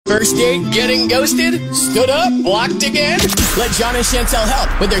First date getting ghosted? Stood up? Blocked again? Let Jon and Chantel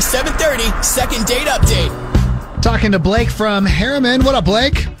help with their 7:30 second date update. Talking to Blake from Harriman. What up,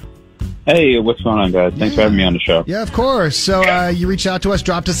 Blake? Hey, what's going on, guys? Thanks for having me on the show. Yeah, of course. So you reached out to us,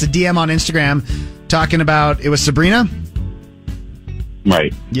 dropped us a DM on Instagram talking about, it was Sabrina?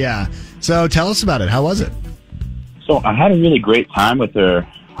 Right. Yeah. So tell us about it. How was it? So I had a really great time with her.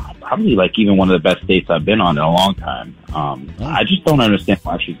 Probably like even one of the best dates I've been on in a long time. I just don't understand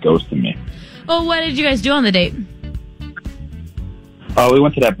why she's ghosting me. Oh, what did you guys do on the date? Oh, we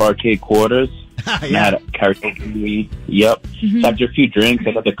went to that barcade Quarters. Yeah. Had a karaoke. Yep. So after a few drinks,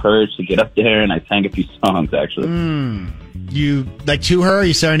 I got the courage to get up there and I sang a few songs, actually. You, like, to her?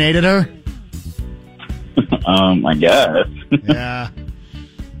 You serenaded her? I guess. Yeah.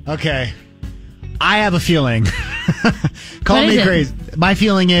 Okay. I have a feeling. Call What me is it? crazy. My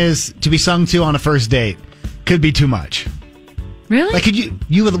feeling is to be sung to on a first date could be too much. Really? Like,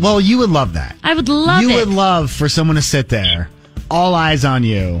 you would love that. I would love it. You would love for someone to sit there, all eyes on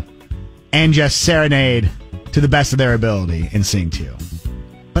you, and just serenade to the best of their ability and sing to you.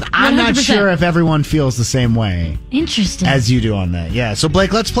 But I'm not 100%. sure if everyone feels the same way Interesting. as you do on that. Yeah. So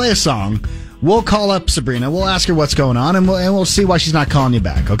Blake, let's play a song. We'll call up Sabrina. We'll ask her what's going on, and we'll see why she's not calling you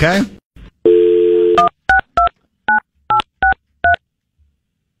back. Okay?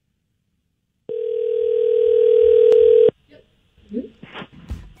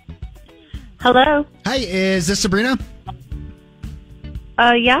 Hello. Hi, is this Sabrina?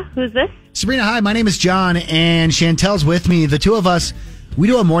 Yeah, who's this? Sabrina, hi. My name is Jon, and Chantel's with me. The two of us, we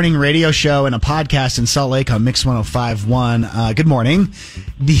do a morning radio show and a podcast in Salt Lake on Mix 105.1. Good morning.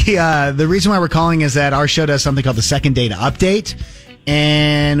 The reason why we're calling is that our show does something called the Second Date Update,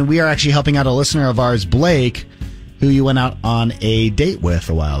 and we are actually helping out a listener of ours, Blake, who you went out on a date with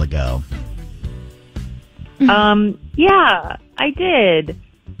a while ago. Yeah, I did.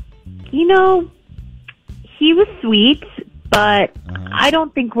 You know, he was sweet, but I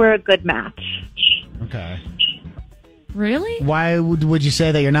don't think we're a good match. Okay. Really? Why would you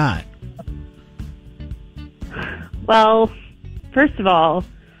say that you're not? Well, first of all,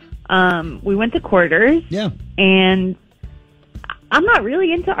 we went to Quarters, Yeah. and I'm not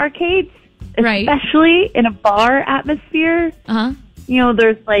really into arcades, Right. especially in a bar atmosphere. Uh-huh. You know,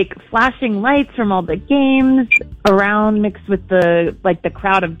 there's like flashing lights from all the games around mixed with the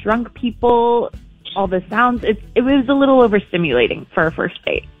crowd of drunk people, all the sounds. It was a little overstimulating for a first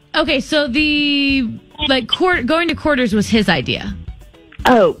date. Okay, so going to Quarters was his idea.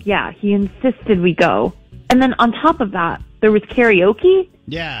 Oh, yeah, he insisted we go. And then on top of that, there was karaoke.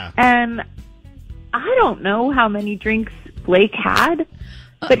 Yeah. And I don't know how many drinks Blake had,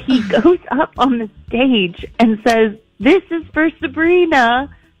 but he goes up on the stage and says, "This is for Sabrina,"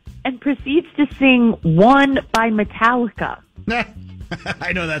 and proceeds to sing One by Metallica.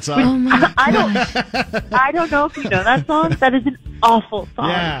 I know that song. Oh my I don't know if you know that song. That is an awful song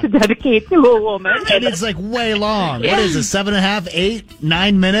Yeah. to dedicate to a woman. And it's like way long. What is it? 7.5, 8,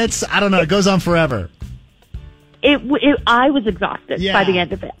 9 minutes? I don't know. It goes on forever. I was exhausted by the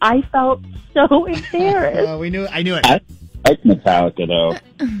end of it. I felt so embarrassed. I knew it. I like Metallica, though.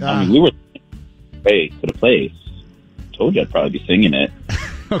 I mean, we were to the place. Told you I'd probably be singing it.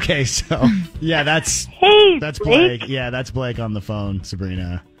 Okay, so yeah, that's Blake. Blake. Yeah, that's Blake on the phone,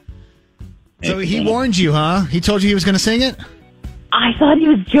 Sabrina. So Hey, he Sabrina. warned you, huh? He told you he was going to sing it? I thought he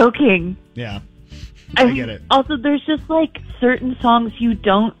was joking. Yeah. I get it. Also, there's just like certain songs you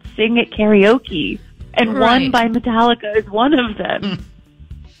don't sing at karaoke, and Right. One by Metallica is one of them.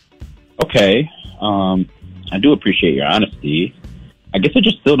 Okay. I do appreciate your honesty. I guess I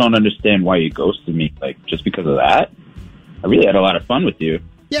just still don't understand why you ghosted me, like, just because of that. I really had a lot of fun with you.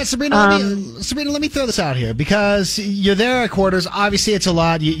 Yeah, Sabrina, let me throw this out here because you're there at Quarters. Obviously, it's a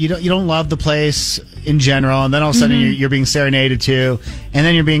lot. You don't love the place in general, and then all of a sudden you're being serenaded to, and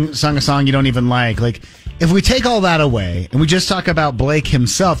then you're being sung a song you don't even like. Like, if we take all that away and we just talk about Blake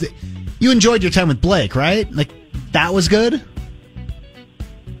himself, you enjoyed your time with Blake, right? Like, that was good.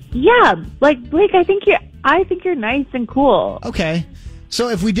 Yeah, like Blake, I think you're nice and cool. Okay, so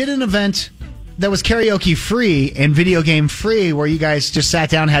if we did an event that was karaoke free and video game free, where you guys just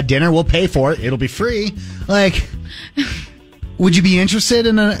sat down, had dinner, we'll pay for it. It'll be free. Like, would you be interested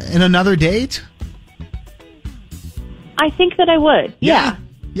in another date? I think that I would. Yeah.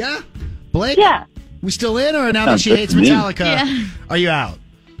 Yeah? Blake? Yeah. We still in, or now that Sounds she good hates to me. Metallica, Yeah. are you out?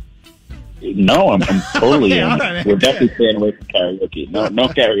 No, I'm totally Okay, in. all right. We're definitely staying away from karaoke. No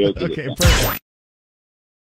karaoke. Okay, perfect.